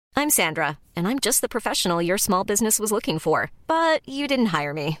I'm Sandra, and I'm just the professional your small business was looking for. But you didn't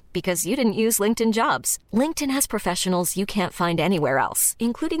hire me because you didn't use LinkedIn Jobs. LinkedIn has professionals you can't find anywhere else,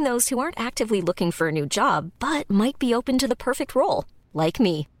 including those who aren't actively looking for a new job, but might be open to the perfect role, like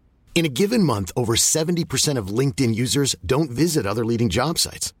me. In a given month, over 70% of LinkedIn users don't visit other leading job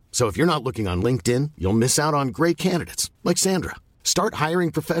sites. So if you're not looking on LinkedIn, you'll miss out on great candidates like Sandra. Start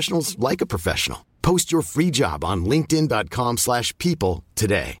hiring professionals like a professional. Post your free job on linkedin.com/people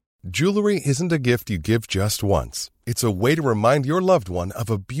today. Jewelry isn't a gift you give just once. It's a way to remind your loved one of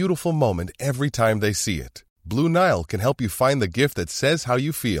a beautiful moment every time they see it. Blue Nile can help you find the gift that says how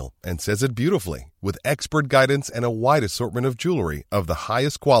you feel and says it beautifully, with expert guidance and a wide assortment of jewelry of the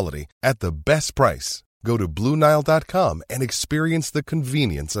highest quality at the best price. Go to BlueNile.com and experience the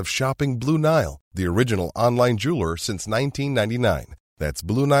convenience of shopping Blue Nile, the original online jeweler since 1999. That's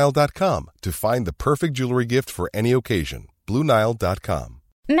BlueNile.com to find the perfect jewelry gift for any occasion. BlueNile.com.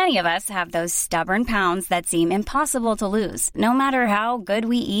 Many of us have those stubborn pounds that seem impossible to lose, no matter how good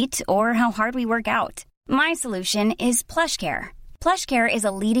we eat or how hard we work out. My solution is PlushCare. PlushCare is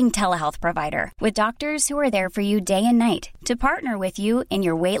a leading telehealth provider with doctors who are there for you day and night to partner with you in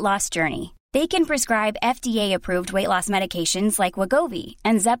your weight loss journey. They can prescribe FDA-approved weight loss medications like Wegovy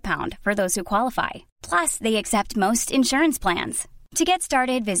and Zepbound for those who qualify. Plus, they accept most insurance plans. To get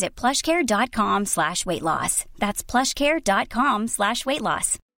started, visit plushcare.com/weightloss. That's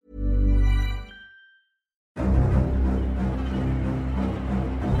plushcare.com/weightloss.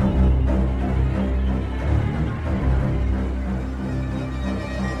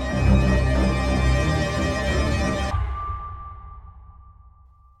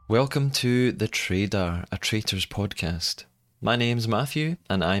 Welcome to The Trader, a Traitors podcast. My name's Matthew,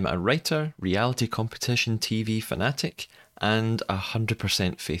 and I'm a writer, reality competition TV fanatic, and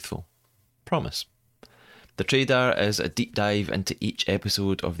 100% faithful. Promise. The Trader is a deep dive into each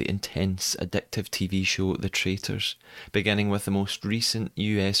episode of the intense, addictive TV show The Traitors, beginning with the most recent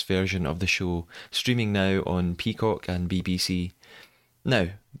US version of the show, streaming now on Peacock and BBC. Now,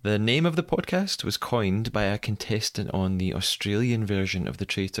 the name of the podcast was coined by a contestant on the Australian version of The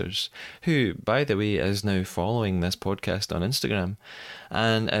Traitors, who, by the way, is now following this podcast on Instagram,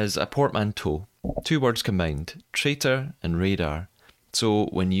 and is a portmanteau. Two words combined, traitor and radar. So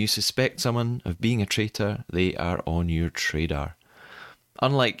when you suspect someone of being a traitor, they are on your radar.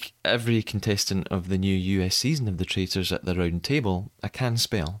 Unlike every contestant of the new US season of The Traitors at the round table, I can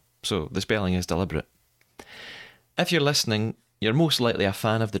spell, so the spelling is deliberate. If you're listening, you're most likely a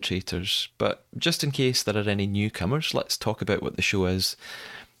fan of The Traitors, but just in case there are any newcomers, let's talk about what the show is.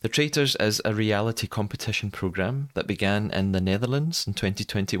 The Traitors is a reality competition programme that began in the Netherlands in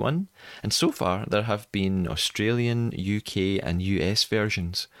 2021, and so far there have been Australian, UK and US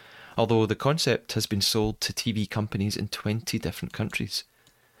versions, although the concept has been sold to TV companies in 20 different countries.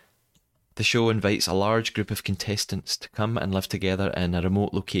 The show invites a large group of contestants to come and live together in a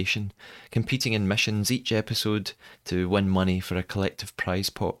remote location, competing in missions each episode to win money for a collective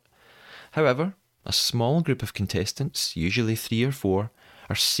prize pot. However, a small group of contestants, usually 3 or 4,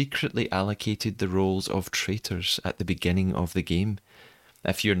 are secretly allocated the roles of traitors at the beginning of the game.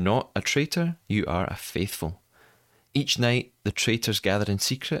 If you're not a traitor, you are a faithful. Each night, the traitors gather in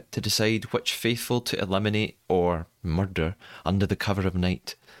secret to decide which faithful to eliminate or murder under the cover of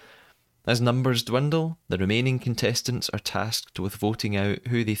night. As numbers dwindle, the remaining contestants are tasked with voting out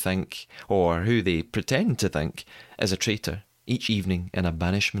who they think, or who they pretend to think, is a traitor, each evening in a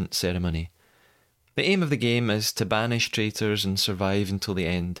banishment ceremony. The aim of the game is to banish traitors and survive until the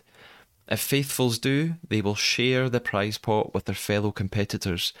end. If faithfuls do, they will share the prize pot with their fellow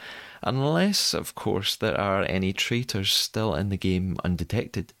competitors, unless, of course, there are any traitors still in the game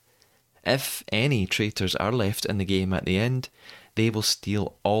undetected. If any traitors are left in the game at the end, they will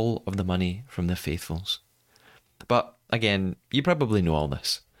steal all of the money from the faithfuls. But again, you probably know all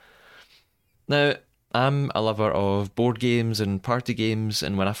this. Now, I'm a lover of board games and party games,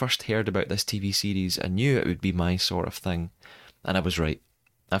 and when I first heard about this TV series, I knew it would be my sort of thing. And I was right.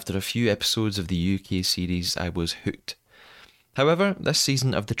 After a few episodes of the UK series, I was hooked. However, this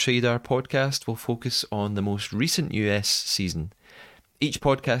season of the Trader podcast will focus on the most recent US season. Each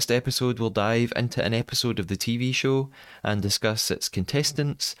podcast episode will dive into an episode of the TV show and discuss its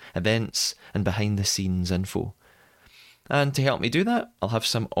contestants, events, and behind-the-scenes info. And to help me do that, I'll have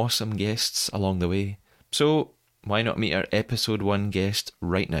some awesome guests along the way. So, why not meet our episode 1 guest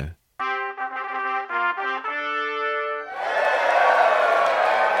right now?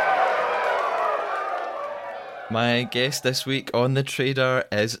 My guest this week on The Trader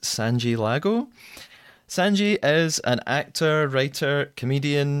is Sanjay Lago. Sanjay is an actor, writer,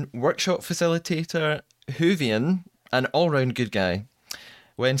 comedian, workshop facilitator, Whovian, an all-round good guy.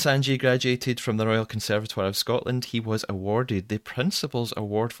 When Sanjay graduated from the Royal Conservatoire of Scotland, he was awarded the Principal's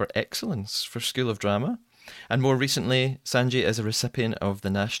Award for Excellence for School of Drama. And more recently, Sanjay is a recipient of the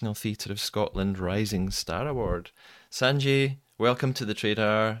National Theatre of Scotland Rising Star Award. Sanjay, welcome to the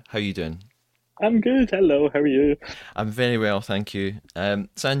Trader. How are you doing? I'm good. Hello, how are you? I'm very well, thank you.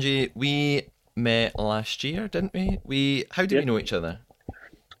 Sanjay, we met last year, didn't we? How did we know each other?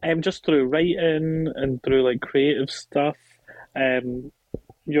 Just through writing and through like creative stuff.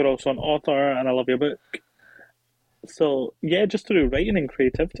 You're also an author, and I love your book. So yeah, just through writing and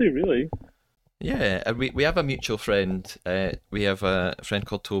creativity, really. Yeah, we have a mutual friend. We have a friend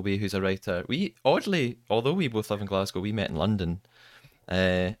called Toby who's a writer. We oddly, although we both live in Glasgow, we met in London.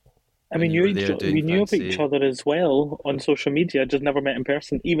 I mean, we knew of each other as well on social media, just never met in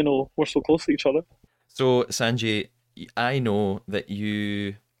person, even though we're so close to each other. So, Sanjay, I know that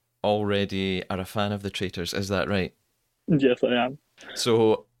you already are a fan of the Traitors, is that right? Yes, I am.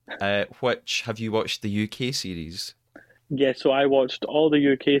 So, which have you watched the UK series? Yeah, so I watched all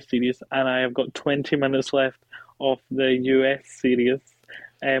the UK series, and I have got 20 minutes left of the US series,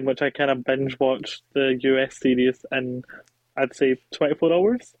 which I kind of binge watched the US series in, I'd say, 24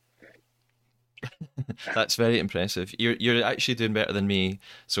 hours. That's very impressive. You're actually doing better than me.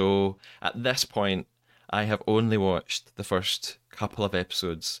 So at this point, I have only watched the first couple of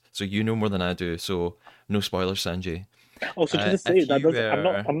episodes. So you know more than I do. So no spoilers, Sanjay. Also, just to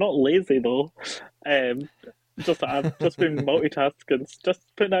say I'm not lazy though. I've just been multitasking. Just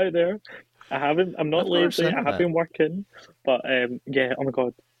putting out there. I'm not lazy. I have been working, but yeah. Oh my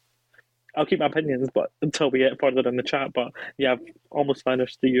god. I'll keep my opinions, but until we get further in the chat. But yeah, I've almost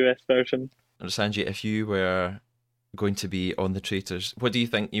finished the US version. Sanjay, if you were going to be on the Traitors, what do you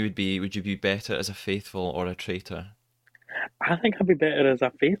think you would be? Would you be better as a faithful or a traitor? I think I'd be better as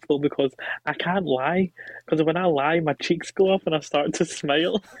a faithful because I can't lie. Because when I lie, my cheeks go up and I start to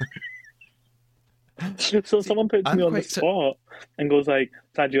smile. So someone puts me on the spot and goes like,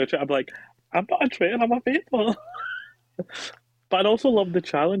 "Sanjay, you're a traitor." I'm like, "I'm not a traitor. I'm a faithful." But I'd also love the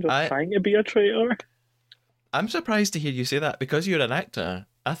challenge of trying to be a traitor. I'm surprised to hear you say that because you're an actor.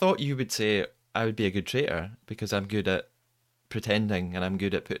 I thought you would say I would be a good traitor because I'm good at pretending and I'm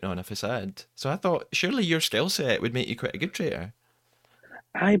good at putting on a facade. So I thought surely your skill set would make you quite a good traitor.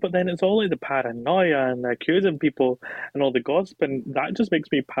 Aye, but then it's all like the paranoia and the accusing people and all the gossip, and that just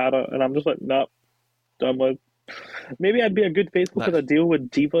makes me para, and I'm just like, nah, done with. Maybe I'd be a good faithful because I deal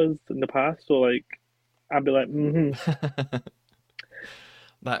with divas in the past, so like, I'd be like,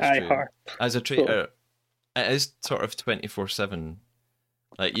 That's true. As a traitor, it is sort of 24/7.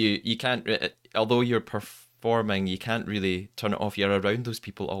 Like you can't, although you're performing, you can't really turn it off. You're around those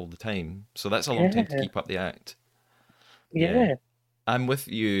people all the time, so that's a long time to keep up the act. Yeah. I'm with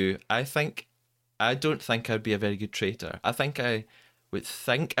you. I don't think I'd be a very good traitor. I think I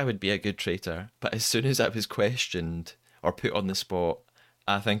would be a good traitor, but as soon as I was questioned or put on the spot,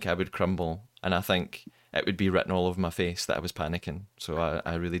 I think I would crumble, and I think it would be written all over my face that I was panicking. So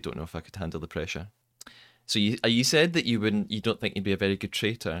I really don't know if I could handle the pressure. So you said that you don't think you'd be a very good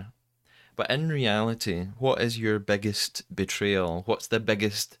traitor, but in reality, what is your biggest betrayal? What's the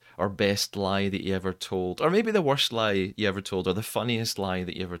biggest or best lie that you ever told, or maybe the worst lie you ever told, or the funniest lie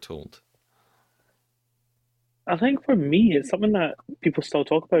that you ever told? I think for me, it's something that people still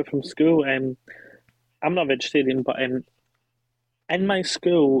talk about from school. I'm not vegetarian, but in my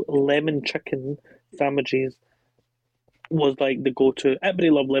school, lemon chicken sandwiches was like the go-to.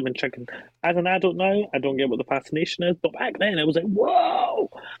 Everybody loved lemon chicken. As an adult now, I don't get what the fascination is, but back then it was like, whoa!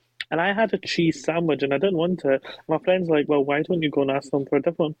 And I had a cheese sandwich and I didn't want it. My friend's like, well, why don't you go and ask them for a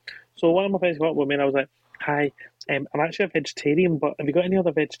different one? So one of my friends came up with me and I was like, hi, I'm actually a vegetarian, but have you got any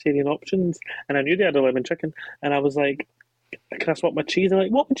other vegetarian options? And I knew they had a lemon chicken. And I was like, can I swap my cheese? They're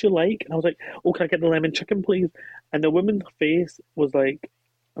like, what would you like? And I was like, oh, can I get the lemon chicken, please? And the woman's face was like,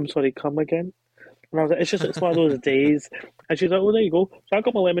 I'm sorry, come again? And I was like, it's one of those days. And she's like, oh, there you go. So I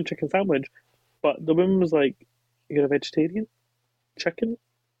got my lemon chicken sandwich. But the woman was like, you're a vegetarian? Chicken?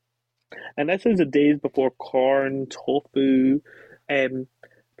 And this is the days before corn, tofu. I'm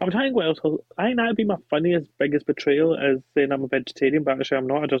trying to what else. I think that would be my funniest, biggest betrayal is saying I'm a vegetarian, but actually I'm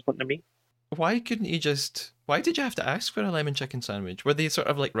not. I just want the meat. Why did you have to ask for a lemon chicken sandwich? Were they sort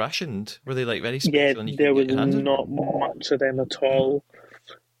of like rationed? Were they like very special? Yeah, there was not much of them at all.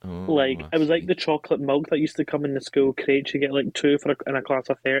 Oh, like, it was like the chocolate milk that used to come in the school crates. You get like two in a class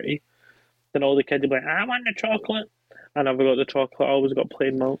of 30. Then all the kids would be like, I want the chocolate. I never got the chocolate. I always got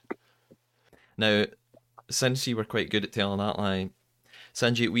plain milk. Now, since you were quite good at telling that lie,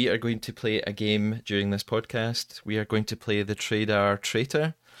 Sanjay, we are going to play a game during this podcast. We are going to play the Trader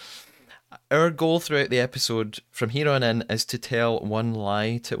Traitor. Our goal throughout the episode from here on in is to tell one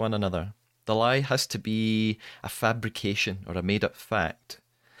lie to one another. The lie has to be a fabrication or a made-up fact.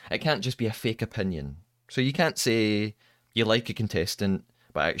 It can't just be a fake opinion. So you can't say you like a contestant,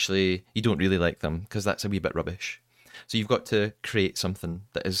 but actually you don't really like them, because that's a wee bit rubbish. So you've got to create something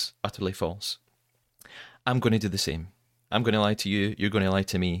that is utterly false. I'm going to do the same. I'm going to lie to you, you're going to lie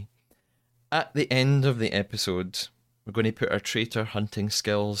to me. At the end of the episode, we're going to put our traitor hunting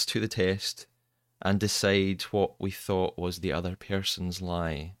skills to the test and decide what we thought was the other person's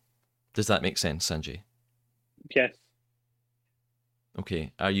lie. Does that make sense, Sanjay? Yes.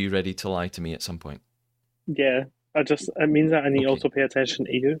 Okay, are you ready to lie to me at some point? Yeah. It means that I need to Okay. also pay attention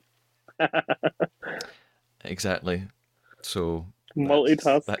to you. Exactly. So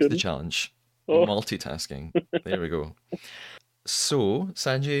Multitasking. that's the challenge. Oh. Multitasking. There we go. So,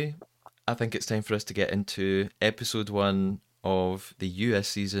 Sanjay, I think it's time for us to get into episode 1 of the US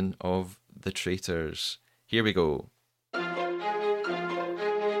season of The Traitors. Here we go.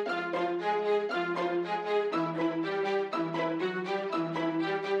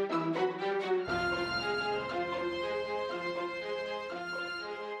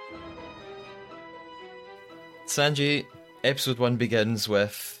 Sanjay, episode 1 begins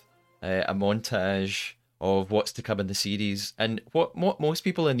with a montage of what's to come in the series, and what most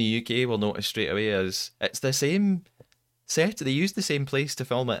people in the UK will notice straight away is it's the same set. They used the same place to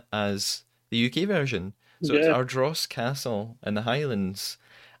film it as the UK version, so it's Ardross Castle in the Highlands,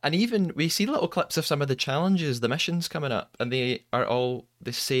 and even we see little clips of some of the challenges, the missions coming up, and they are all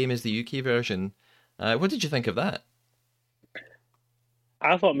the same as the UK version. What did you think of that?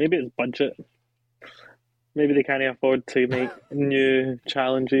 I thought maybe it's budget. Maybe they can't afford to make new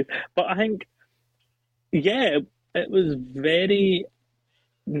challenges. But I think, yeah, it was very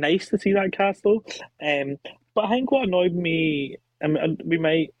nice to see that castle. But I think what annoyed me, and we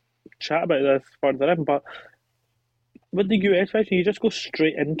might chat about this further in, but with the US version, you just go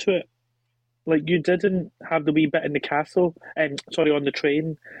straight into it. Like, you didn't have the wee bit in the castle, on the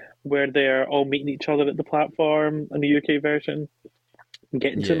train, where they're all meeting each other at the platform in the UK version,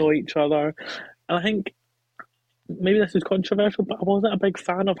 getting to know each other. And I think maybe this is controversial, but I wasn't a big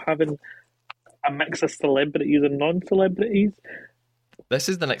fan of having a mix of celebrities and non-celebrities. This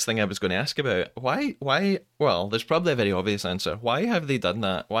is the next thing I was going to ask about. Why, well, there's probably a very obvious answer. Why have they done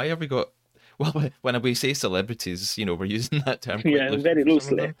that? Why have we got, well, when we say celebrities, we're using that term quite loosely. Very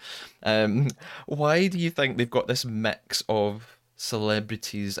loosely. Why do you think they've got this mix of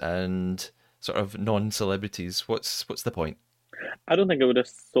celebrities and sort of non-celebrities? What's the point? I don't think it would have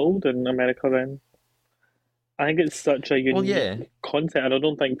sold in America then. I think it's such a unique concept, and I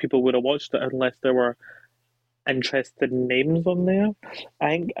don't think people would have watched it unless there were interested names on there. I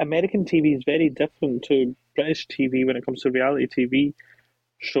think American TV is very different to British TV when it comes to reality TV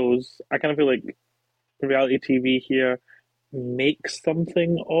shows. I kind of feel like reality TV here makes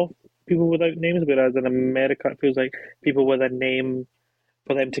something of people without names, whereas in America it feels like people with a name,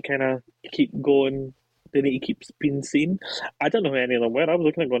 for them to kind of keep going, they need to keep being seen. I don't know who any of them were. I was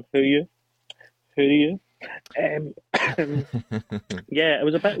looking at going, who are you? Who are you? Yeah, it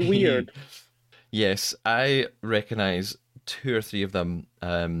was a bit weird. Yes, I recognise 2 or 3 of them,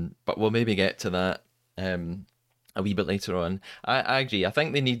 but we'll maybe get to that a wee bit later on. I agree. I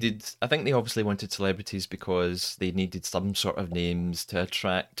think they obviously wanted celebrities because they needed some sort of names to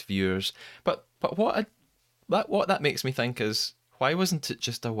attract viewers. But what that makes me think is, why wasn't it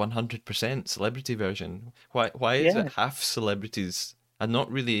just a 100% celebrity version? Why is it half celebrities? I'm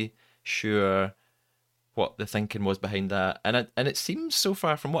not really sure what the thinking was behind that, and it seems so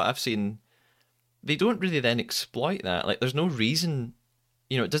far from what I've seen, they don't really then exploit that. Like, there's no reason,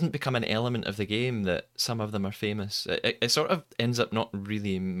 it doesn't become an element of the game that some of them are famous. It sort of ends up not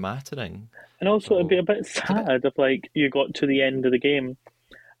really mattering. And also, it'd be a bit sad if, like, you got to the end of the game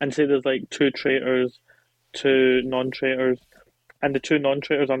and say there's, like, 2 traitors, 2 non-traitors, and the 2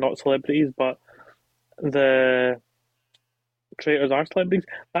 non-traitors are not celebrities, but the traitors are celebrities.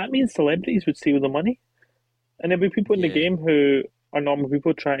 That means celebrities would steal the money. And there'll be people in the game who are normal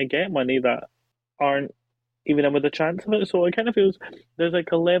people trying to get money that aren't even in with a chance of it. So it kind of feels there's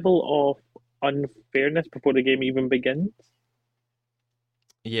like a level of unfairness before the game even begins.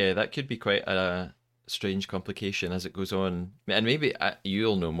 Yeah, that could be quite a strange complication as it goes on. And maybe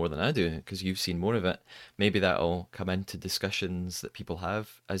you'll know more than I do because you've seen more of it. Maybe that'll come into discussions that people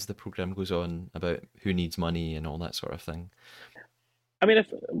have as the programme goes on about who needs money and all that sort of thing. I mean,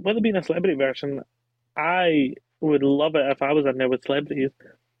 with it being a celebrity version, I would love it if I was in there with celebrities.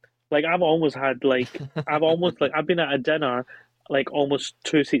 Like, I've been at a dinner, like, almost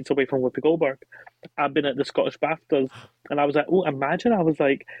 2 seats away from Whoopi Goldberg. I've been at the Scottish BAFTAs, and I was like, oh, imagine I was,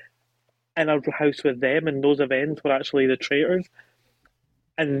 like, in a house with them, and those events were actually the traitors,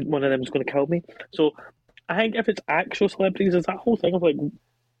 and one of them's going to kill me. So I think if it's actual celebrities, is that whole thing of like,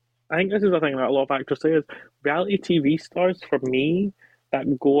 I think this is the thing that a lot of actors say is reality TV stars for me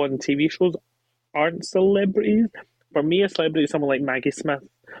that go on TV shows aren't celebrities. For me, a celebrity is someone like Maggie Smith,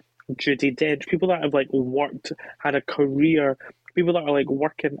 Judi Dench, people that have like worked, had a career, people that are like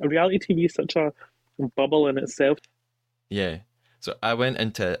working. A reality TV is such a bubble in itself. Yeah. So I went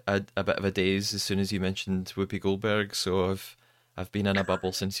into a bit of a daze as soon as you mentioned Whoopi Goldberg. So I've been in a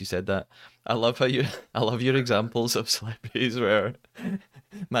bubble since you said that. I love I love your examples of celebrities where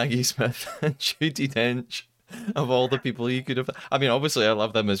Maggie Smith and Judi Dench, of all the people you could have. I mean, obviously I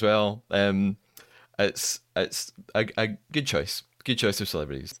love them as well. It's a good choice. Good choice of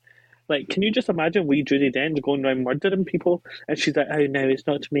celebrities. Like, can you just imagine wee Judi Dench going around murdering people, and she's like, "Oh no, it's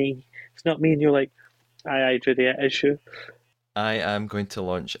not me, it's not me," and you're like, "Aye, Judy, it is you." I am going to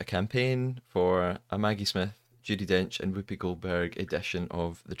launch a campaign for a Maggie Smith, Judi Dench, and Whoopi Goldberg edition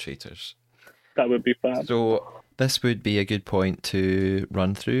of The Traitors. That would be fab. So this would be a good point to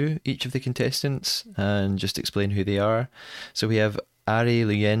run through each of the contestants and just explain who they are. So we have Ari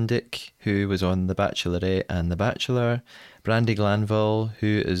Luyendik, who was on The Bachelorette and The Bachelor, Brandi Glanville,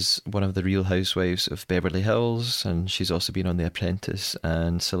 who is one of the Real Housewives of Beverly Hills, and she's also been on The Apprentice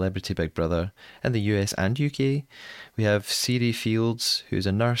and Celebrity Big Brother in the US and UK. We have Siri Fields, who's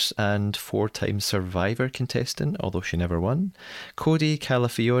a nurse and 4-time Survivor contestant, although she never won. Cody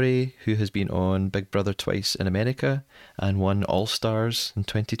Calafiore, who has been on Big Brother twice in America and won All Stars in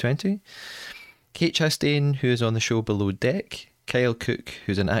 2020. Kate Chastain, who is on the show Below Deck. Kyle Cook,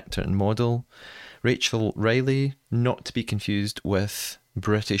 who's an actor and model. Rachel Riley, not to be confused with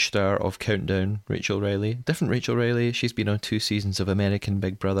British star of Countdown, Rachel Riley. Different Rachel Riley. She's been on 2 seasons of American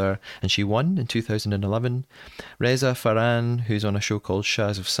Big Brother, and she won in 2011. Reza Farhan, who's on a show called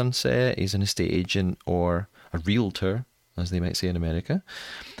Shahs of Sunset. He's an estate agent or a realtor, as they might say in America.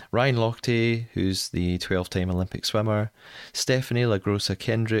 Ryan Lochte, who's the 12-time Olympic swimmer. Stephanie LaGrossa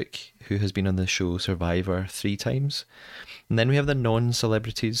Kendrick, who has been on the show Survivor 3 times. And then we have the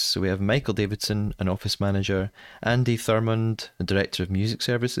non-celebrities. So we have Michael Davidson, an office manager, Andy Thurmond, a director of music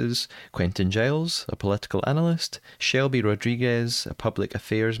services, Quentin Giles, a political analyst, Shelby Rodriguez, a public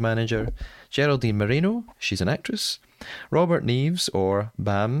affairs manager, Geraldine Moreno, she's an actress, Robert Neves, or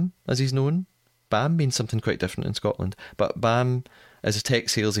Bam, as he's known. Bam means something quite different in Scotland, but Bam is a tech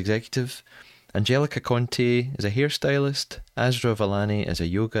sales executive. Angelica Conte is a hairstylist, Azra Villani is a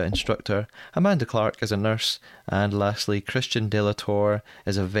yoga instructor, Amanda Clark is a nurse, and lastly Christian Delator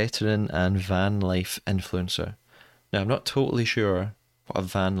is a veteran and van life influencer. Now I'm not totally sure what a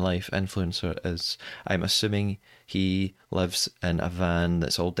van life influencer is. I'm assuming he lives in a van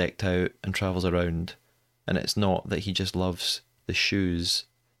that's all decked out and travels around, and it's not that he just loves the shoes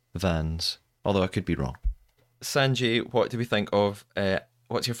Vans, although I could be wrong. Sanjay, what do we think of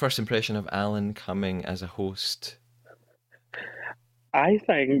what's your first impression of Alan Cumming as a host? I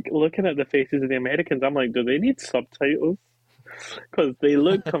think, looking at the faces of the Americans, I'm like, do they need subtitles? Because they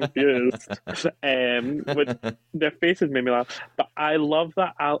look confused. Their faces made me laugh. But I love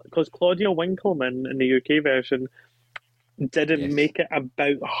that, because Claudia Winkleman in the UK version didn't make it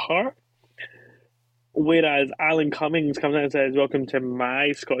about her. Whereas Alan Cummings comes out and says, "Welcome to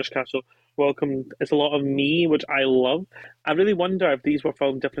my Scottish castle. Welcome." It's a lot of me, which I love. I really wonder if these were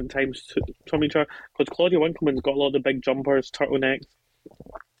filmed different times from each other, because Claudia Winkleman's got a lot of the big jumpers, turtlenecks.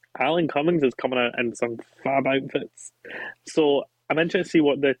 Alan Cummings is coming out in some fab outfits. So I'm interested to see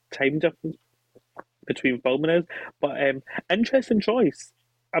what the time difference between filming is. But interesting choice.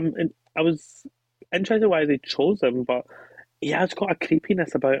 I was interested why they chose him, but yeah, it's got a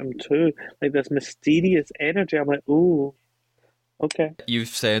creepiness about him too. Like this mysterious energy. I'm like, ooh, okay. You've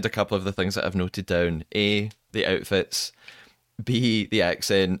said a couple of the things that I've noted down. A, the outfits. B, the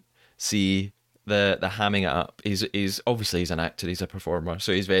accent. C, the hamming it up. He's obviously he's an actor, he's a performer,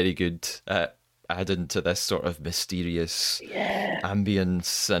 so he's very good at adding to this sort of mysterious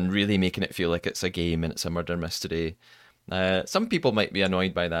ambience and really making it feel like it's a game and it's a murder mystery. Some people might be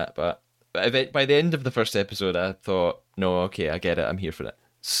annoyed by that, but by the end of the first episode, I thought, no, okay, I get it, I'm here for it.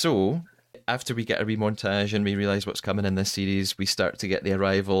 So, after we get a remontage and we realise what's coming in this series, we start to get the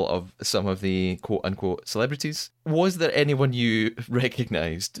arrival of some of the quote-unquote celebrities. Was there anyone you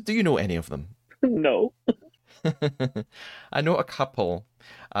recognised? Do you know any of them? No. I know a couple.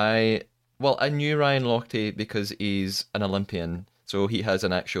 I knew Ryan Lochte because he's an Olympian, so he has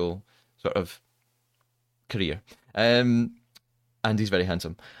an actual sort of career. And he's very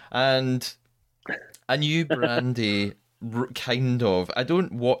handsome. And I knew Brandi kind of. I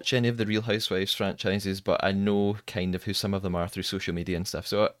don't watch any of the Real Housewives franchises, but I know kind of who some of them are through social media and stuff.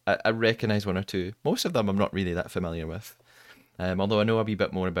 So I recognise one or two. Most of them I'm not really that familiar with, although I know a wee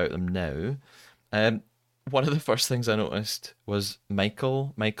bit more about them now. One of the first things I noticed was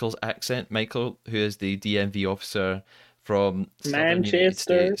Michael's accent. Michael, who is the DMV officer from Southern United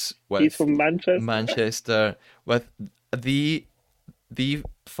States. He's from Manchester. Manchester, with the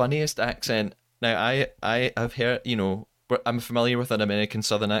funniest accent. Now, I have heard, I'm familiar with an American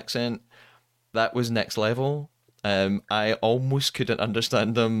Southern accent. That was next level. I almost couldn't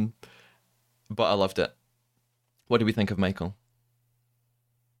understand them, but I loved it. What do we think of Michael?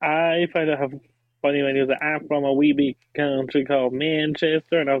 I find it funny when he was like, I'm from a wee big country called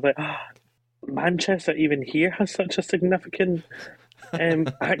Manchester, and I was like, Manchester even here has such a significant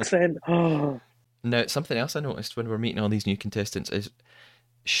accent. Now, something else I noticed when we're meeting all these new contestants is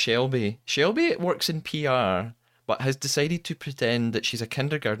Shelby. Shelby works in PR, but has decided to pretend that she's a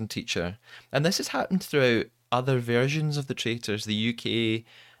kindergarten teacher. And this has happened throughout other versions of the Traitors, the UK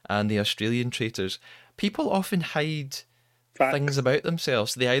and the Australian Traitors. People often hide things about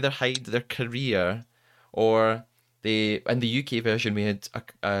themselves. They either hide their career, or in the UK version we had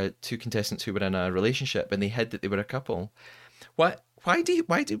two contestants who were in a relationship and they hid that they were a couple. Why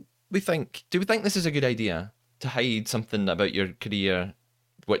do we think this is a good idea, to hide something about your career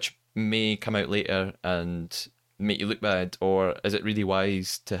which may come out later and make you look bad, or is it really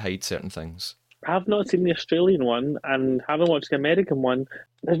wise to hide certain things? I've not seen the Australian one and haven't watched the American one.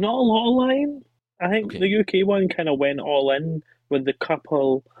 There's not a lot of lying. I think the UK one kind of went all in with the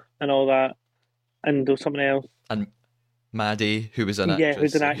couple and all that, and there was something else. And Maddie, who was an actress,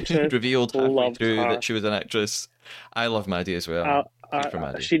 who's an actress, revealed halfway through that she was an actress. I love Maddie as well. For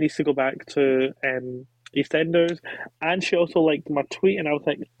Maddie. She needs to go back to EastEnders, and she also liked my tweet, and I was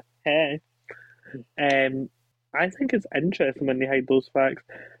like, hey. I think it's interesting when they hide those facts,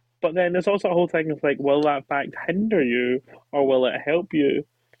 but then there's also a whole thing of like, will that fact hinder you or will it help you?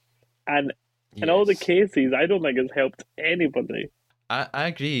 And in all the cases, I don't think it's helped anybody. I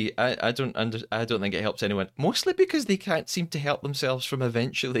agree. I don't think it helps anyone. Mostly because they can't seem to help themselves from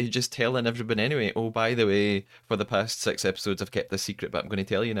eventually just telling everyone anyway. Oh, by the way, for the past 6 episodes, I've kept this secret, but I'm going to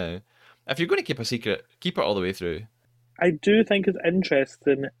tell you now. If you're going to keep a secret, keep it all the way through. I do think it's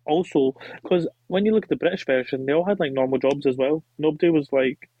interesting also because when you look at the British version, they all had like normal jobs as well. Nobody was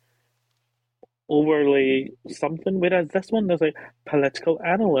like overly something. Whereas this one, there's like political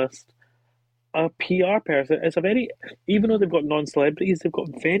analyst, a PR person. It's a very, even though they've got non-celebrities, they've got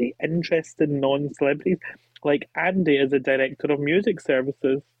very interesting non-celebrities. Like Andy is a director of music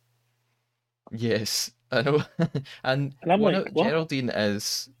services. Yes, I know. and I'm like, what?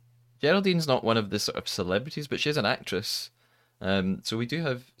 Geraldine's not one of the sort of celebrities, but she's an actress. So we do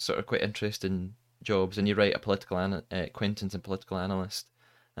have sort of quite interesting jobs. And you're right, a political acquaintance and political analyst.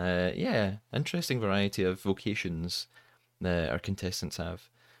 Interesting variety of vocations our contestants have.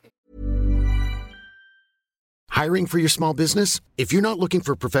 Hiring for your small business? If you're not looking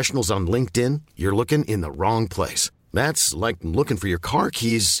for professionals on LinkedIn, you're looking in the wrong place. That's like looking for your car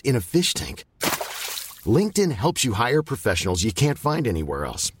keys in a fish tank. LinkedIn helps you hire professionals you can't find anywhere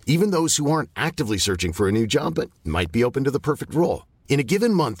else, even those who aren't actively searching for a new job but might be open to the perfect role. In a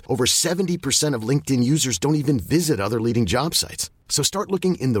given month, over 70% of LinkedIn users don't even visit other leading job sites. So start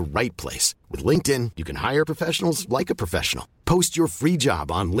looking in the right place. With LinkedIn, you can hire professionals like a professional. Post your free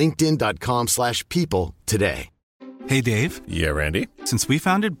job on linkedin.com/people today. Hey, Dave. Yeah, Randy. Since we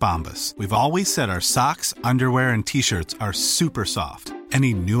founded Bombas, we've always said our socks, underwear, and T-shirts are super soft.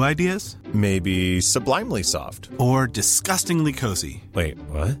 Any new ideas? Maybe sublimely soft. Or disgustingly cozy. Wait,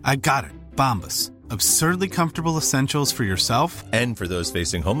 what? I got it. Bombas. Absurdly comfortable essentials for yourself and for those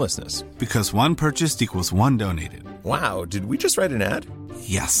facing homelessness. Because one purchased equals one donated. Wow, did we just write an ad?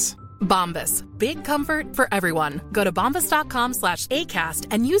 Yes. Bombas. Big comfort for everyone. Go to bombas.com/ACAST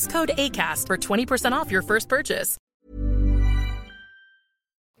and use code ACAST for 20% off your first purchase.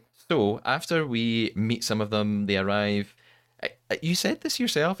 So after we meet some of them, they arrive. You said this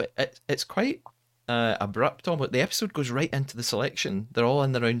yourself. It's quite abrupt almost. The episode goes right into the selection. They're all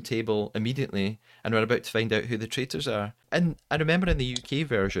in the round table immediately, and we're about to find out who the traitors are. And I remember in the UK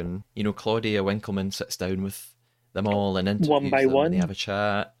version, Claudia Winkleman sits down with them all and interviews one by them, one. and they have a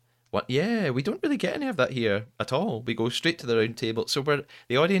chat. We don't really get any of that here at all. We go straight to the round table. So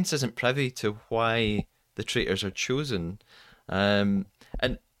the audience isn't privy to why the traitors are chosen. And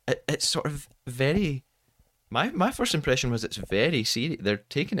it's sort of very... My first impression was it's very serious. They're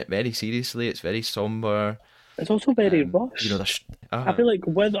taking it very seriously. It's very somber. It's also very rushed. I feel like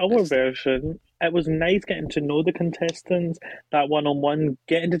with our version, it was nice getting to know the contestants, that one-on-one,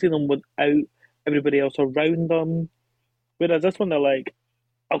 getting to see them without everybody else around them. Whereas this one, they're like,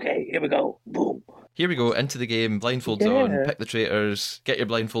 okay, here we go, boom. Here we go, into the game, blindfolds on, pick the traitors, get your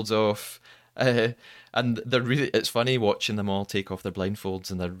blindfolds off. And they're really, it's funny watching them all take off their blindfolds,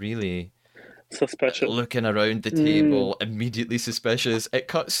 and they're really suspicious. Looking around the table, immediately suspicious. It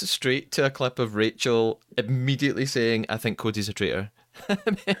cuts straight to a clip of Rachel immediately saying, I think Cody's a traitor.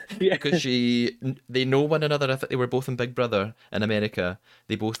 Because they know one another. I think they were both in Big Brother in America.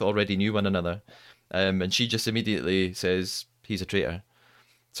 They both already knew one another. And she just immediately says, he's a traitor.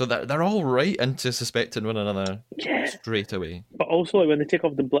 So they're all right into suspecting one another straight away. But also, like, when they take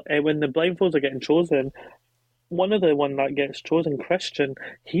off when the blindfolds are getting chosen, one that gets chosen, Christian,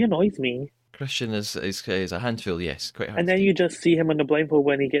 he annoys me. Christian is a handful, yes, quite hard. And then you just see him on the blindfold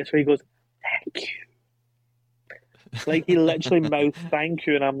when he gets where he goes, thank you. Like, he literally mouths thank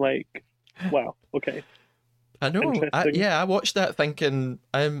you, and I'm like, wow, okay. I know. I watched that thinking,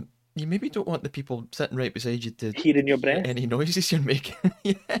 you maybe don't want the people sitting right beside you to hear in your breath any noises you're making.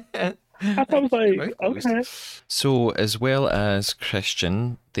 Yeah. I was like, okay. So, as well as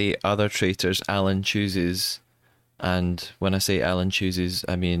Christian, the other traitors Alan chooses, and when I say Alan chooses,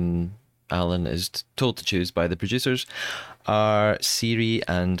 I mean Alan is told to choose by the producers, are Siri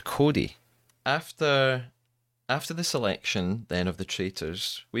and Cody. After the selection then of the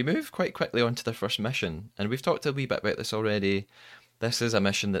traitors, we move quite quickly on to their first mission, and we've talked a wee bit about this already. This is a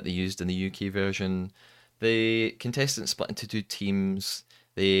mission that they used in the UK version. The contestants split into two teams.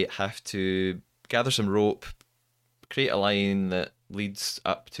 They have to gather some rope, create a line that leads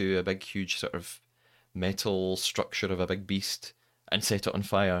up to a big, huge sort of metal structure of a big beast and set it on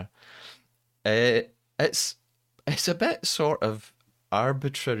fire. It's a bit sort of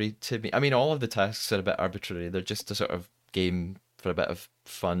arbitrary to me. I mean, all of the tasks are a bit arbitrary. They're just a sort of game for a bit of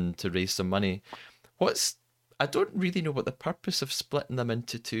fun to raise some money. I don't really know what the purpose of splitting them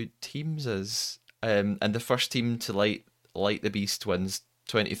into two teams is. And the first team to light the beast wins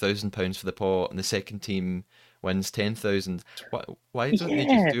 £20,000 for the pot, and the second team wins 10,000. Why don't they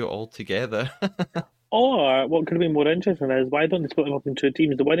just do it all together? Or what could have been more interesting is, why don't they split them up into two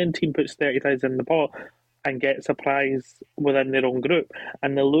teams? The winning team puts 30,000 in the pot and gets a prize within their own group,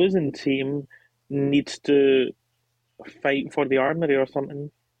 and the losing team needs to fight for the armory or something.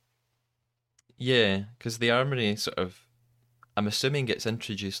 Yeah, because the armory sort of, I'm assuming, gets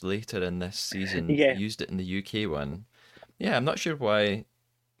introduced later in this season. Yeah. Used it in the UK one. Yeah, I'm not sure why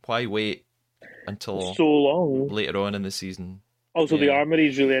wait until so long later on in the season. Also, the armory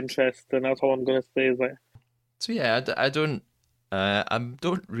is really interesting. That's all I'm going to say. Is like, so yeah, I don't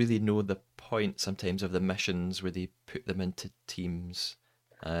really know the point sometimes of the missions where they put them into teams,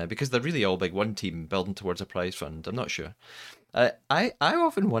 because they're really all big one team building towards a prize fund. I'm not sure. I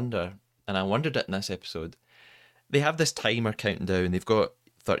often wonder, and I wondered it in this episode. They have this timer counting down. They've got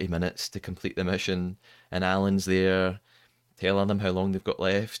 30 minutes to complete the mission, and Alan's there telling them how long they've got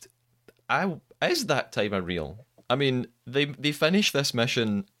left. Is that timer real? I mean, they finish this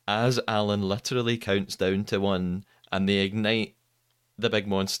mission as Alan literally counts down to 1, and they ignite the big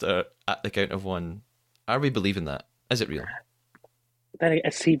monster at the count of 1. Are we believing that? Is it real? Then a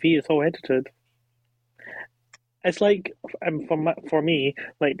CV is all edited. It's like, for me,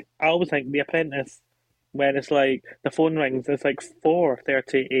 like, I always think The Apprentice, when it's like the phone rings, it's like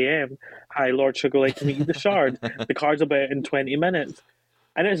 4:30 a.m. Hi, Lord Sugar, like to meet you the Shard. The car's about in 20 minutes,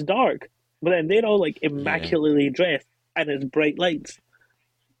 and it's dark. But then they're all like immaculately dressed, and it's bright lights.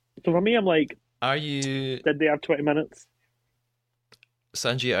 So for me, I'm like, did they have 20 minutes?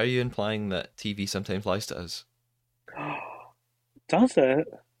 Sanji, are you implying that TV sometimes lies to us? Does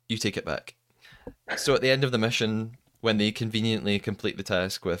it? You take it back. So at the end of the mission, when they conveniently complete the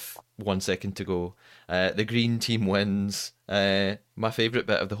task with 1 second to go, the green team wins. My favourite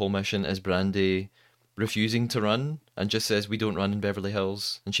bit of the whole mission is Brandy refusing to run and just says, "We don't run in Beverly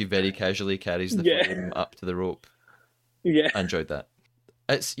Hills," and she very casually carries the flame up to the rope. Yeah, I enjoyed that.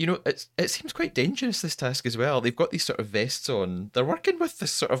 It seems quite dangerous, this task as well. They've got these sort of vests on. They're working with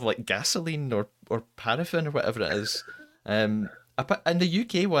this sort of like gasoline or paraffin or whatever it is. In the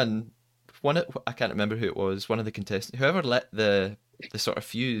UK one, I can't remember who it was. One of the contestants, whoever lit the sort of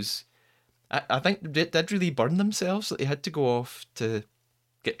fuse, I think they did really burn themselves. So they had to go off to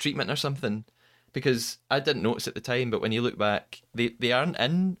get treatment or something. Because I didn't notice at the time, but when you look back, they aren't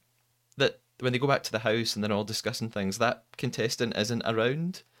in that. When they go back to the house and they're all discussing things, that contestant isn't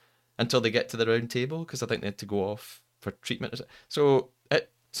around until they get to the round table, because I think they had to go off for treatment. So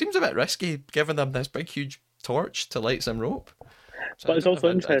it seems a bit risky giving them this big, huge torch to light some rope. So but it's also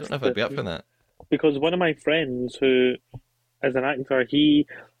interesting. I don't know if I'd be up for that. Because one of my friends who is an actor, he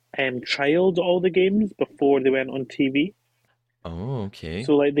trialed all the games before they went on TV. Oh, okay.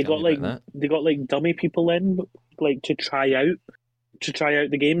 So like Tell me about that. they got like dummy people in like to try out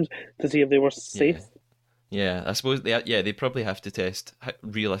the games to see if they were safe. Yeah. Yeah, I suppose they probably have to test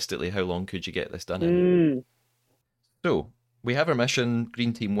realistically how long could you get this done in. Mm. So we have our mission.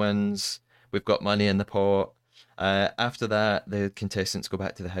 Green team wins. We've got money in the pot. After that, the contestants go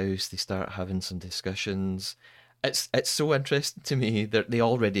back to the house. They start having some discussions. It's so interesting to me. They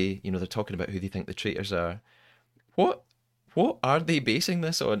already they're talking about who they think the traitors are. What what are they basing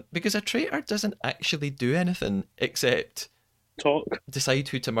this on? Because a traitor doesn't actually do anything except Talk. decide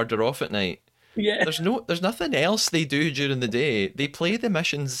who to murder off at night. Yeah. There's nothing else they do during the day. They play the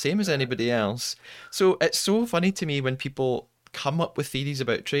missions the same as anybody else. So it's so funny to me when people come up with theories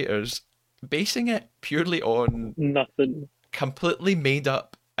about traitors, basing it purely on Nothing. completely made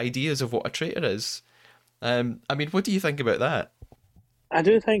up ideas of what a traitor is. I mean, what do you think about that? I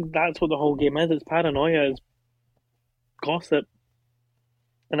do think that's what the whole game is. It's paranoia, it's gossip.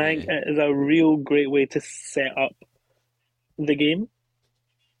 And I think it is a real great way to set up the game.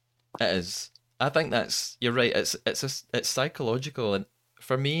 It is. I think you're right. It's psychological, and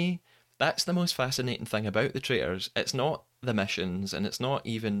for me, that's the most fascinating thing about the traitors. It's not the missions, and it's not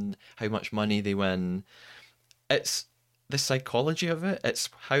even how much money they win. It's the psychology of it. It's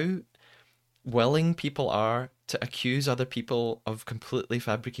how willing people are to accuse other people of completely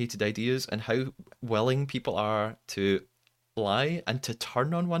fabricated ideas, and how willing people are to lie and to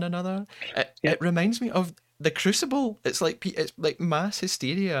turn on one another. It reminds me of the Crucible. It's like mass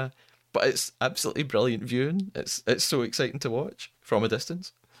hysteria, but it's absolutely brilliant viewing. It's so exciting to watch from a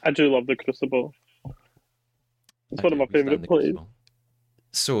distance. I do love the Crucible. It's one of my favourite plays.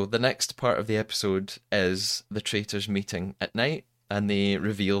 So the next part of the episode is the traitors meeting at night, and they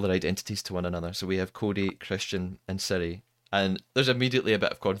reveal their identities to one another. So we have Cody, Christian, and Siri. And there's immediately a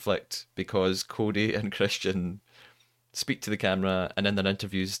bit of conflict because Cody and Christian speak to the camera, and in their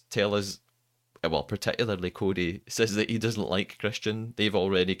interviews tell us, well, particularly Cody says that he doesn't like Christian. They've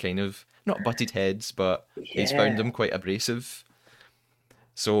already kind of not butted heads, but he's found him quite abrasive.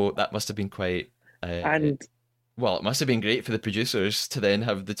 So that must have been quite well, it must have been great for the producers to then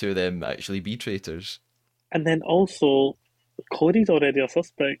have the two of them actually be traitors. And then also, Cody's already a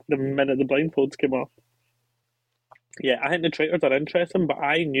suspect the minute the blindfolds came off. Yeah, I think the traitors are interesting, but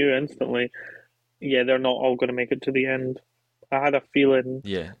I knew instantly, they're not all going to make it to the end. I had a feeling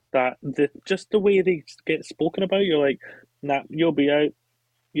that just the way they get spoken about, you're like, nah, you'll be out,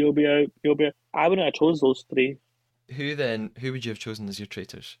 you'll be out, you'll be out. I wouldn't have chose those three. Who would you have chosen as your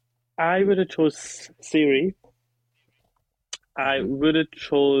traitors? I would have chose Siri. I would have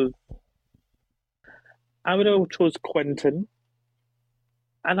chose Quentin.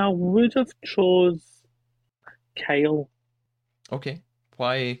 And I would have chose Kyle. Okay.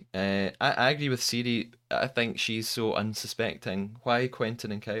 Why? I agree with Siri. I think she's so unsuspecting. Why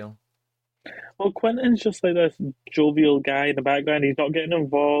Quentin and Kyle? Well, Quentin's just like this jovial guy in the background. He's not getting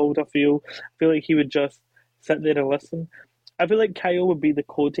involved. I feel like he would just sit there and listen. I feel like Kyle would be the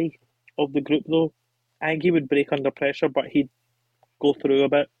Cody of the group, though. I think he would break under pressure, but he'd go through a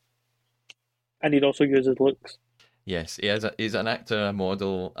bit, and he'd also use his looks. Yes, he's an actor, a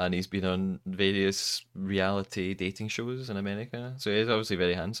model, and he's been on various reality dating shows in America, so he's obviously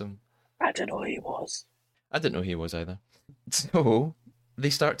very handsome. I didn't know who he was. I didn't know he was either. So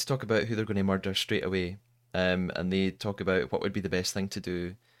they start to talk about who they're going to murder straight away, and they talk about what would be the best thing to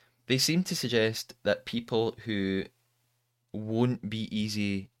do. They seem to suggest that people who won't be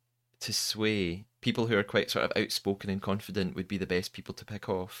easy to sway, people who are quite sort of outspoken and confident, would be the best people to pick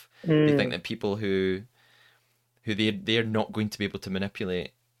off. They think that people who they're not going to be able to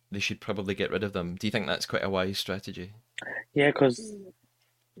manipulate, they should probably get rid of them. Do you think that's quite a wise strategy? Yeah, because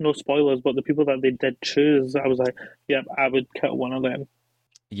no spoilers, but the people that they did choose, I was like, yep, I would kill one of them.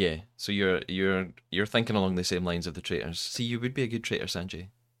 Yeah, so you're thinking along the same lines of the traitors. See, you would be a good traitor, Sanjay.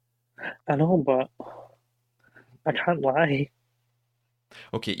 I know, but I can't lie.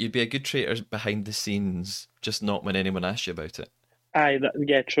 Okay, you'd be a good traitor behind the scenes, just not when anyone asks you about it.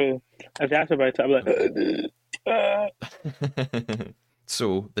 Yeah, true. If they asked about it, I'd be like,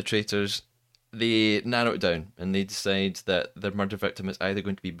 So the traitors, they narrow it down and they decide that their murder victim is either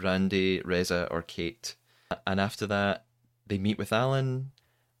going to be Brandy, Reza, or Kate. And after that, they meet with Alan,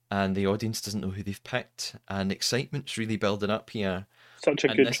 and the audience doesn't know who they've picked, and excitement's really building up here. Such a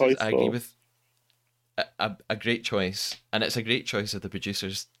good choice, I agree with a great choice, and it's a great choice of the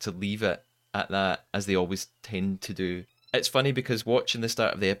producers to leave it at that, as they always tend to do. It's funny because watching the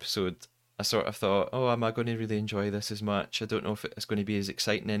start of the episode, I sort of thought, oh, am I going to really enjoy this as much? I don't know if it's going to be as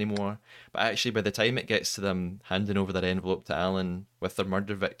exciting anymore. But actually, by the time it gets to them handing over their envelope to Alan with their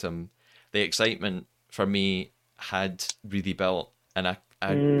murder victim, the excitement for me had really built, and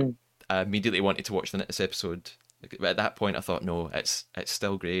I immediately wanted to watch the next episode. At that point, I thought, no, it's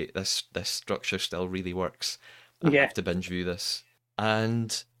still great. This structure still really works. I have to binge view this,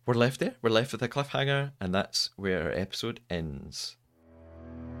 and we're left there. We're left with a cliffhanger, and that's where our episode ends.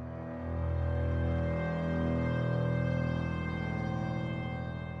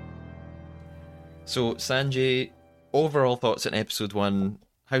 So, Sanjay, overall thoughts on episode 1.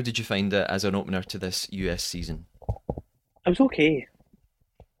 How did you find it as an opener to this US season? It was okay.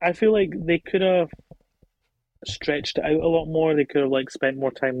 I feel like they could have stretched it out a lot more. They could have spent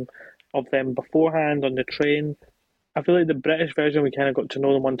more time of them beforehand on the train. I feel like the British version, we kind of got to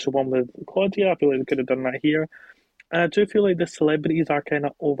know them one-to-one with Claudia. I feel like they could have done that here. And I do feel like the celebrities are kind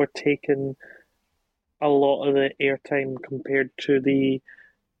of overtaking a lot of the airtime compared to the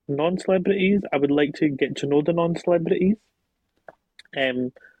non-celebrities. I would like to get to know the non-celebrities.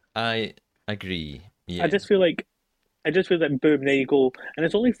 I agree. Yeah. I just feel like boom, there you go. And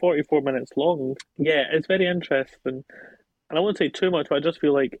it's only 44 minutes long. Yeah, it's very interesting. And I won't say too much, but I just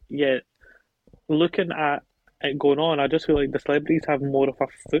feel like, looking at it going on, I just feel like the celebrities have more of a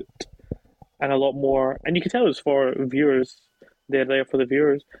foot and a lot more. And you can tell it's for viewers. They're there for the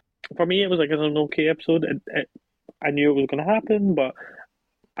viewers. For me, it was like an okay episode. I knew it was going to happen, but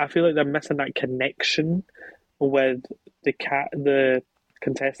I feel like they're missing that connection with the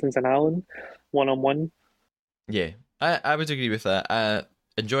contestants and Alan one-on-one. Yeah, I would agree with that. I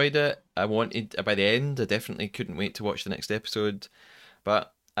enjoyed it. I wanted, by the end, I definitely couldn't wait to watch the next episode.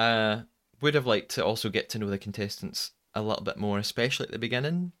 But I would have liked to also get to know the contestants a little bit more, especially at the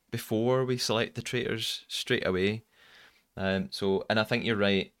beginning, before we select the traitors straight away. And I think you're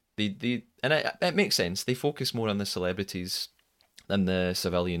right. It makes sense. They focus more on the celebrities than the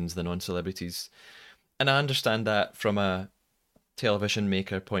civilians, the non-celebrities. And I understand that from a television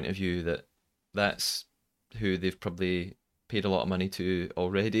maker point of view, that's who they've probably paid a lot of money to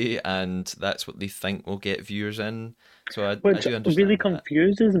already, and that's what they think will get viewers in. So I do understand really that.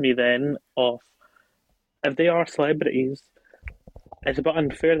 Confuses me then of if they are celebrities, it's a bit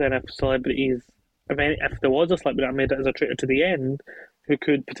unfair then if celebrities, if there was a celebrity that made it as a traitor to the end, who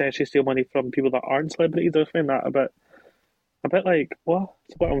could potentially steal money from people that aren't celebrities. I find that a bit like, what?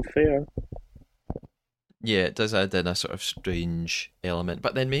 It's a bit unfair. Yeah, it does add in a sort of strange element,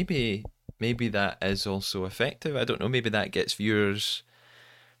 but then maybe that is also effective. I don't know. Maybe that gets viewers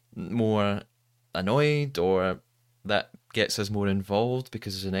more annoyed, or that gets us more involved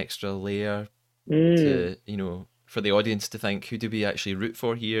because there's an extra layer to, for the audience to think, who do we actually root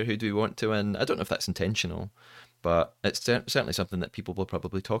for here? Who do we want to win? I don't know if that's intentional, but it's certainly something that people will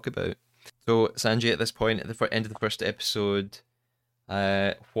probably talk about. So, Sanjay, at this point, at the end of the first episode,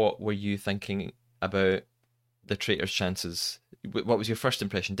 what were you thinking about the traitors' chances? What was your first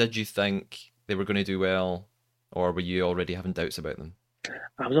impression? Did you think they were going to do well, or were you already having doubts about them?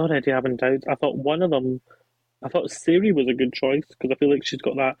 I was already having doubts. I thought Siri was a good choice because I feel like she's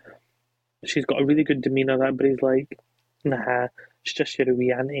got a really good demeanour. That but he's like, nah, she's just your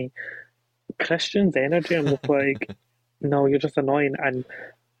wee auntie. Christian's energy, I'm just like, no, you're just annoying. And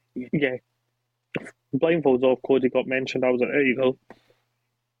yeah, blindfolds off. Cody got mentioned. I was like, there you go.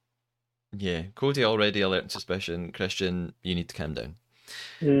 Yeah, Cody already alerting suspicion. Christian, you need to calm down.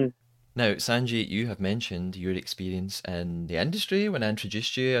 Now, Sanjay, you have mentioned your experience in the industry. When I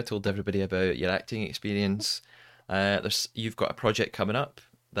introduced you, I told everybody about your acting experience. You've got a project coming up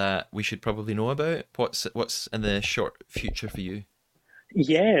that we should probably know about. What's in the short future for you?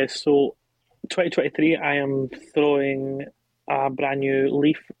 Yeah, so 2023, I am throwing a brand new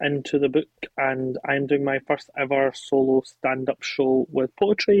leaf into the book, and I'm doing my first ever solo stand-up show with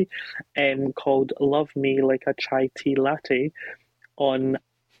poetry, called "Love Me Like a Chai Tea Latte,"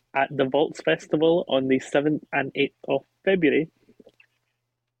 at the Vaults Festival on the 7th and 8th of February.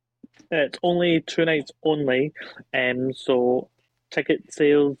 It's only 2 nights only, so ticket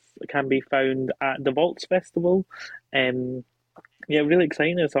sales can be found at the Vaults Festival. Yeah, really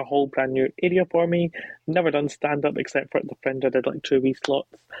exciting. It's a whole brand new area for me. Never done stand-up except for at the Fringe. I did 2 wee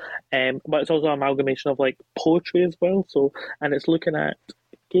slots. But it's also an amalgamation of poetry as well. And it's looking at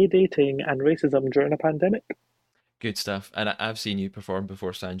gay dating and racism during a pandemic. Good stuff. And I've seen you perform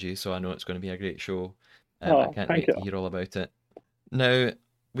before, Sanjay, so I know it's going to be a great show. Oh, I can't wait to hear all about it. Now,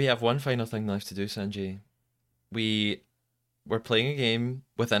 we have one final thing left to do, Sanjay. We're playing a game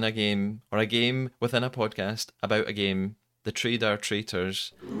within a game, or a game within a podcast about a game. The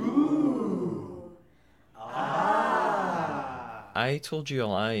Traitors. Ooh. Ah. I told you a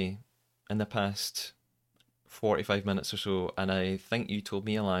lie in the past 45 minutes or so, and I think you told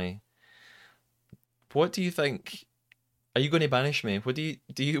me a lie. What do you think? Are you going to banish me? What do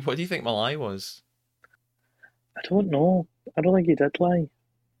you think my lie was? I don't know. I don't think he did lie.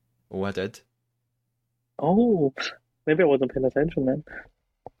 Oh, I did. Oh, maybe I wasn't paying attention then.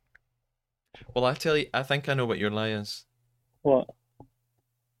 Well, I tell you, I think I know what your lie is. What?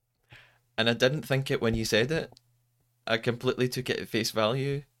 And I didn't think it when you said it. I completely took it at face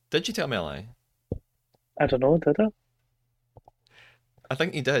value. Did you tell me a lie? I don't know, did I? I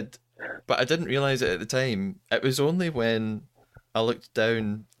think you did, but I didn't realise it at the time. It was only when I looked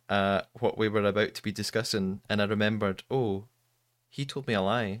down at what we were about to be discussing and I remembered, oh, he told me a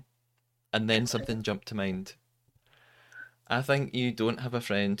lie. And then something jumped to mind. I think you don't have a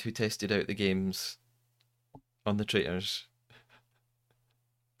friend who tested out the games on the Traitors.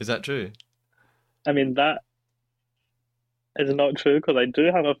 Is that true? I mean, that is not true because I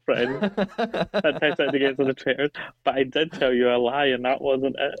do have a friend that tests out the games on the Traitors, but I did tell you a lie and that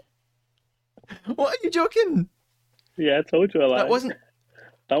wasn't it. What, are you joking? Yeah, I told you a lie. That wasn't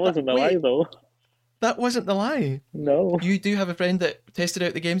the lie though. That wasn't the lie. No. You do have a friend that tested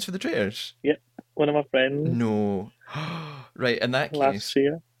out the games for the Traitors? Yep, one of my friends. No. Right, in that case. Last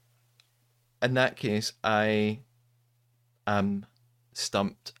year. In that case, I am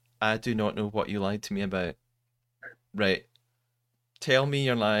stumped. I do not know what you lied to me about. Right. Tell me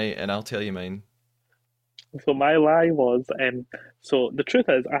your lie and I'll tell you mine. So my lie was, so the truth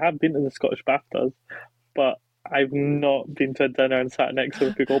is, I have been to the Scottish BAFTAs, but I've not been to a dinner and sat next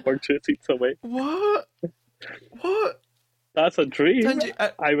to Whoopi Goldberg 2 seats away. What? What? That's a dream.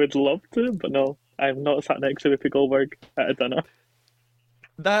 Sanjay, I would love to, but no, I've not sat next to Whoopi Goldberg at a dinner.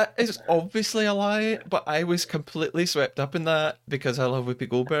 That is obviously a lie, but I was completely swept up in that because I love Whoopi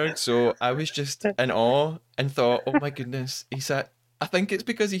Goldberg, so I was just in awe and thought, oh my goodness, he sat... I think it's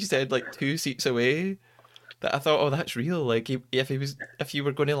because he said like 2 seats away that I thought, oh, that's real. Like, if you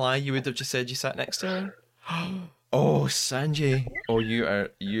were going to lie, you would have just said you sat next to her. Oh, Sanjay. Oh, you are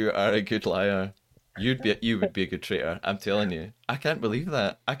a good liar. You would be a good traitor. I'm telling you. I can't believe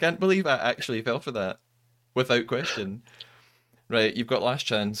that. I can't believe I actually fell for that, without question. Right, you've got last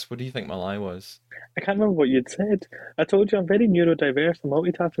chance. What do you think my lie was? I can't remember what you'd said. I told you I'm very neurodiverse and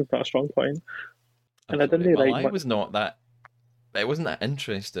multitasking's not a strong point. And I didn't my like lie was not that. It wasn't that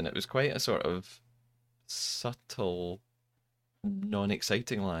interesting. It was quite a sort of subtle,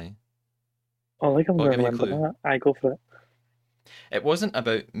 non-exciting lie. Oh, like I'm I'll going to give you a remember clue. that. I go for it. It wasn't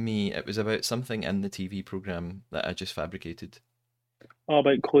about me. It was about something in the TV program that I just fabricated. Oh,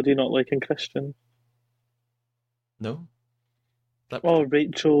 about Cody not liking Christian. No. Oh,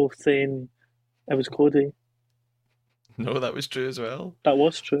 Rachel saying it was Cody. No, that was true as well. That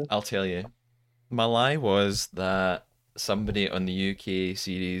was true. I'll tell you. My lie was that somebody on the UK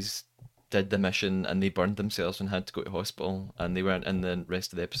series did the mission and they burned themselves and had to go to hospital and they weren't in the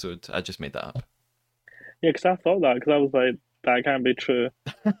rest of the episode. I just made that up. Yeah, because I thought that, because I was like, that can't be true.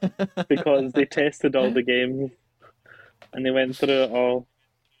 Because they tested all the games and they went through it all.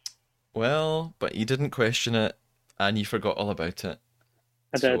 Well, but you didn't question it and you forgot all about it.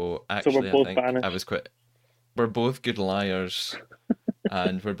 I did. So actually, so we're both I think banished. I was quite... We're both good liars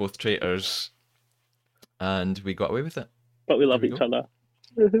and we're both traitors and we got away with it. But we love each other.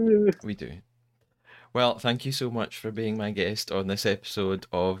 We do. Well, thank you so much for being my guest on this episode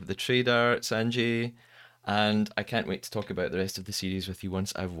of The Trader, Sanjay, and I can't wait to talk about the rest of the series with you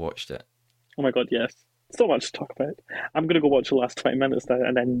once I've watched it. Oh my god, yes. So much to talk about. I'm going to go watch the last 20 minutes now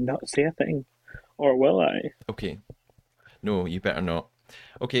and then not say a thing. Or will I? Okay. No, you better not.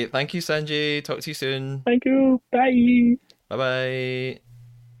 Okay, thank you, Sanjay. Talk to you soon. Thank you. Bye. Bye-bye.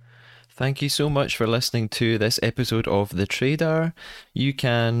 Thank you so much for listening to this episode of The Trader. You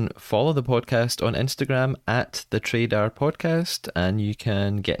can follow the podcast on Instagram at The Trader Podcast, and you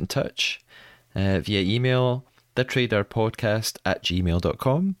can get in touch via email,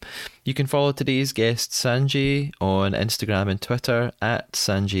 thetraderpodcast@gmail.com. You can follow today's guest Sanjay on Instagram and Twitter at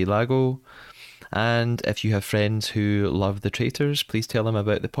Sanjay Lago. And if you have friends who love The Traitors, please tell them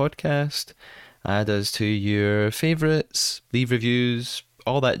about the podcast. Add us to your favourites, leave reviews,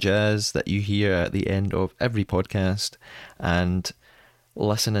 all that jazz that you hear at the end of every podcast, and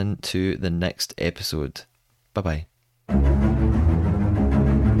listening to the next episode. Bye-bye.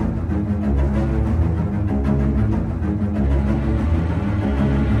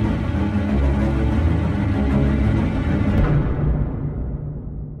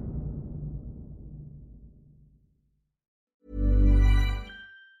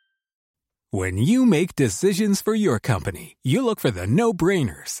 When you make decisions for your company, you look for the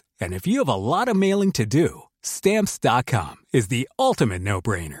no-brainers. And if you have a lot of mailing to do, Stamps.com is the ultimate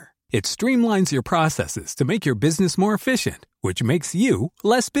no-brainer. It streamlines your processes to make your business more efficient, which makes you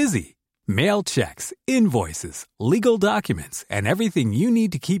less busy. Mail checks, invoices, legal documents, and everything you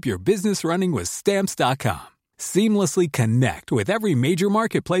need to keep your business running with Stamps.com. Seamlessly connect with every major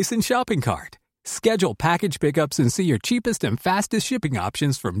marketplace and shopping cart. Schedule package pickups and see your cheapest and fastest shipping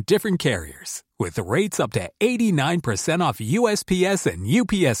options from different carriers, with rates up to 89% off USPS and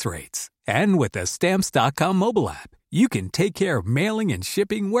UPS rates. And with the Stamps.com mobile app, you can take care of mailing and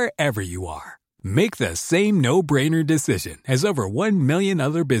shipping wherever you are. Make the same no-brainer decision as over 1 million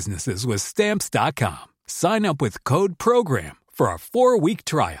other businesses with Stamps.com. Sign up with code PROGRAM for a 4-week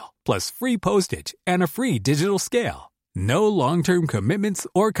trial, plus free postage and a free digital scale. No long-term commitments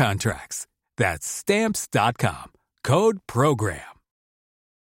or contracts. That's Stamps.com. Code PROGRAM.